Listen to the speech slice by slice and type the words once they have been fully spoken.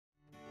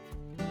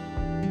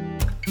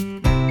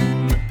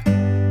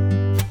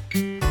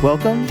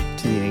Welcome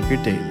to the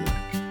Anchor Daily.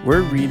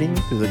 We're reading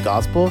through the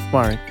Gospel of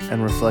Mark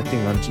and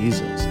reflecting on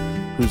Jesus,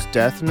 whose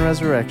death and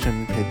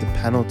resurrection paid the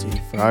penalty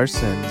for our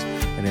sins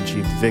and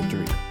achieved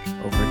victory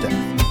over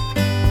death.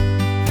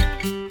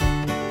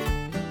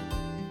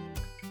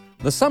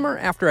 The summer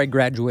after I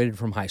graduated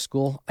from high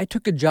school, I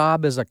took a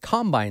job as a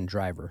combine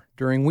driver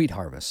during wheat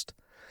harvest.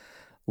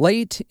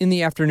 Late in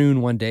the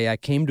afternoon one day, I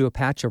came to a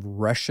patch of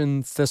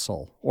Russian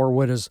thistle, or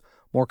what is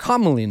more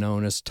commonly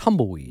known as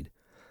tumbleweed.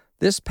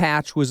 This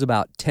patch was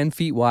about 10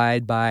 feet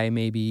wide by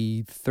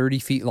maybe 30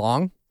 feet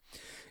long.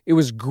 It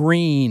was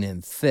green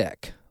and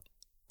thick.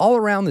 All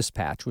around this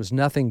patch was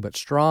nothing but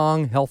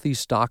strong, healthy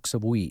stalks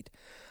of wheat.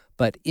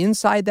 But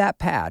inside that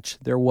patch,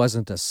 there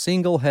wasn't a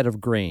single head of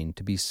grain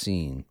to be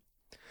seen.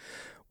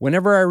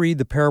 Whenever I read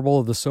the parable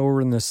of the sower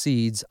and the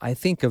seeds, I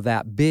think of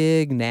that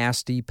big,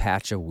 nasty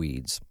patch of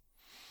weeds.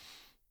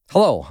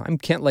 Hello, I'm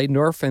Kent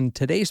Ladendorf, and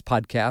today's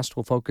podcast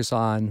will focus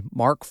on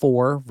Mark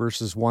 4,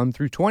 verses 1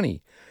 through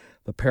 20,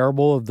 the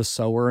parable of the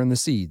sower and the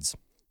seeds.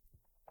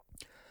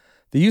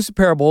 The use of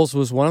parables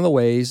was one of the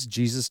ways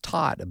Jesus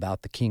taught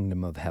about the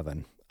kingdom of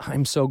heaven.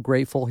 I'm so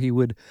grateful he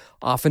would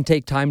often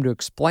take time to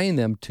explain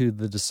them to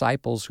the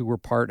disciples who were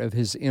part of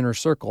his inner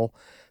circle,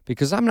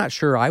 because I'm not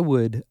sure I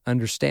would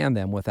understand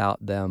them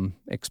without them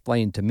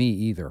explained to me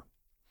either.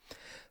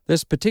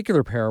 This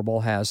particular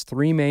parable has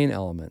three main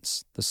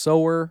elements: the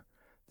sower,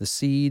 the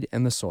seed,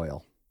 and the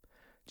soil.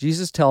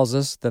 Jesus tells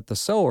us that the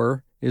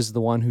sower is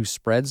the one who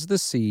spreads the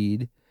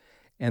seed,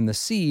 and the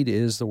seed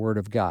is the Word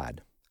of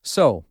God.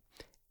 So,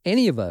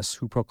 any of us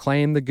who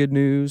proclaim the good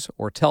news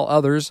or tell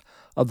others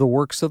of the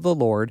works of the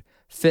Lord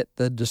fit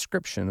the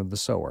description of the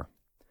sower.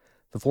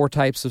 The four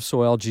types of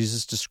soil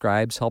Jesus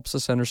describes helps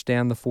us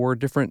understand the four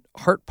different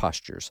heart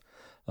postures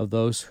of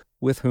those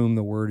with whom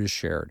the Word is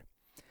shared.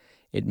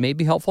 It may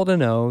be helpful to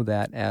know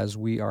that as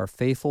we are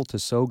faithful to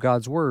sow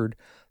God's Word,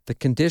 the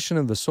condition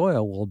of the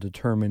soil will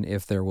determine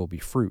if there will be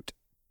fruit.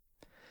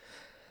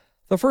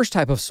 The first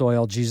type of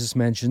soil Jesus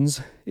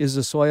mentions is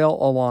the soil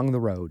along the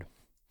road.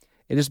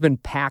 It has been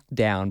packed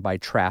down by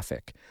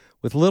traffic,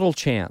 with little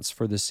chance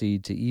for the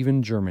seed to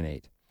even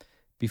germinate.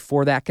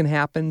 Before that can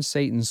happen,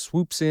 Satan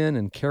swoops in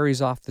and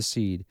carries off the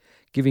seed,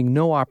 giving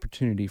no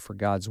opportunity for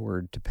God's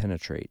Word to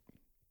penetrate.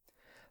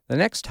 The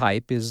next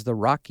type is the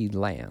rocky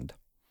land.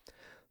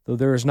 Though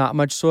there is not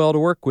much soil to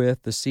work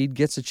with, the seed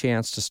gets a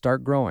chance to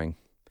start growing.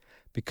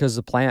 Because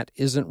the plant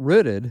isn't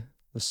rooted,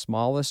 the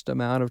smallest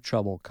amount of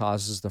trouble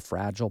causes the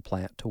fragile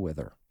plant to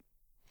wither.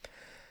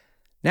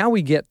 Now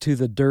we get to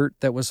the dirt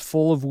that was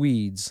full of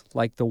weeds,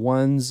 like the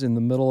ones in the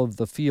middle of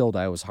the field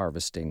I was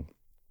harvesting.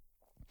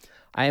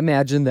 I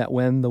imagine that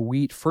when the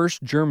wheat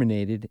first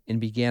germinated and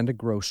began to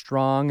grow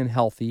strong and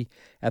healthy,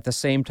 at the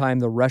same time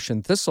the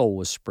Russian thistle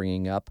was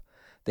springing up,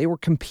 they were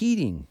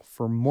competing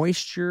for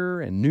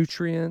moisture and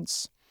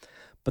nutrients,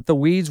 but the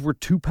weeds were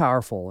too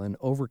powerful and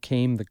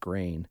overcame the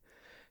grain.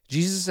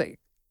 Jesus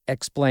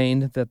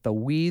explained that the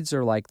weeds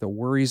are like the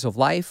worries of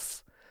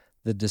life,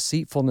 the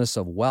deceitfulness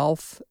of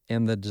wealth,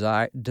 and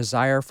the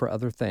desire for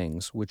other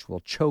things, which will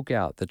choke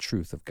out the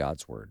truth of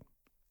God's Word.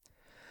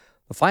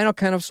 The final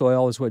kind of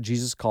soil is what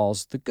Jesus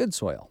calls the good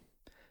soil,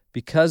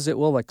 because it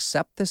will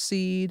accept the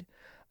seed,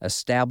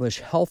 establish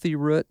healthy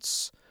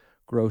roots,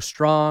 grow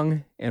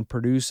strong, and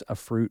produce a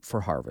fruit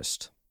for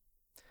harvest.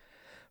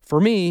 For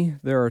me,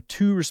 there are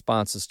two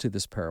responses to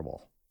this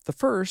parable. The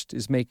first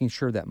is making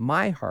sure that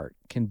my heart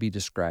can be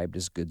described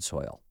as good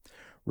soil,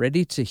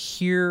 ready to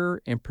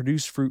hear and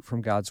produce fruit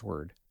from God's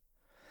Word.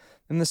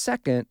 And the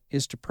second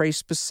is to pray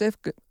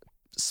specifically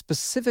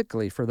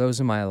for those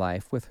in my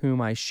life with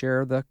whom I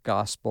share the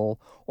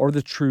gospel or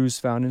the truths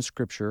found in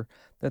Scripture,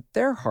 that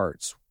their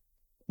hearts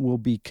will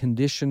be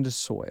conditioned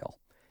soil,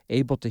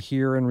 able to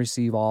hear and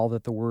receive all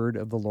that the Word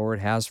of the Lord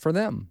has for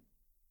them.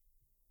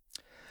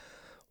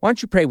 Why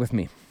don't you pray with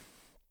me?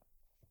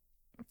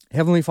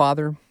 Heavenly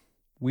Father,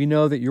 we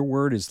know that your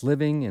Word is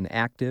living and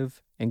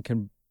active and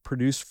can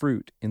produce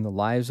fruit in the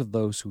lives of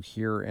those who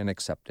hear and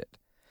accept it.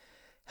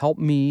 Help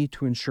me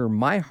to ensure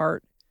my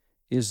heart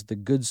is the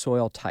good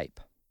soil type.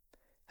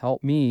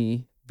 Help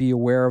me be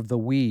aware of the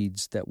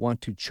weeds that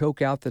want to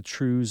choke out the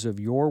truths of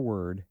your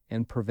Word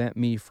and prevent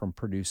me from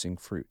producing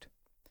fruit.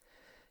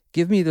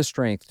 Give me the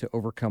strength to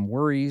overcome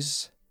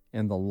worries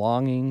and the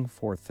longing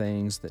for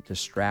things that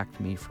distract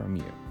me from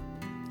you.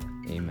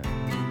 Amen.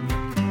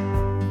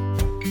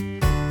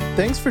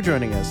 Thanks for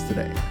joining us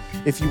today.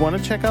 If you want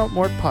to check out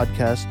more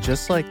podcasts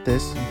just like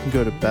this, you can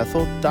go to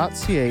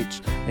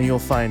bethel.ch and you'll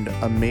find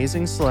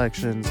amazing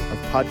selections of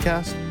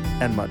podcasts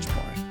and much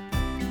more.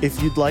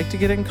 If you'd like to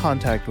get in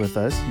contact with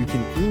us, you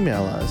can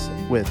email us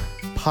with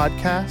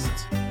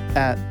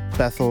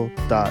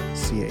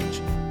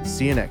podcasts@bethel.ch.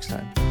 See you next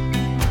time.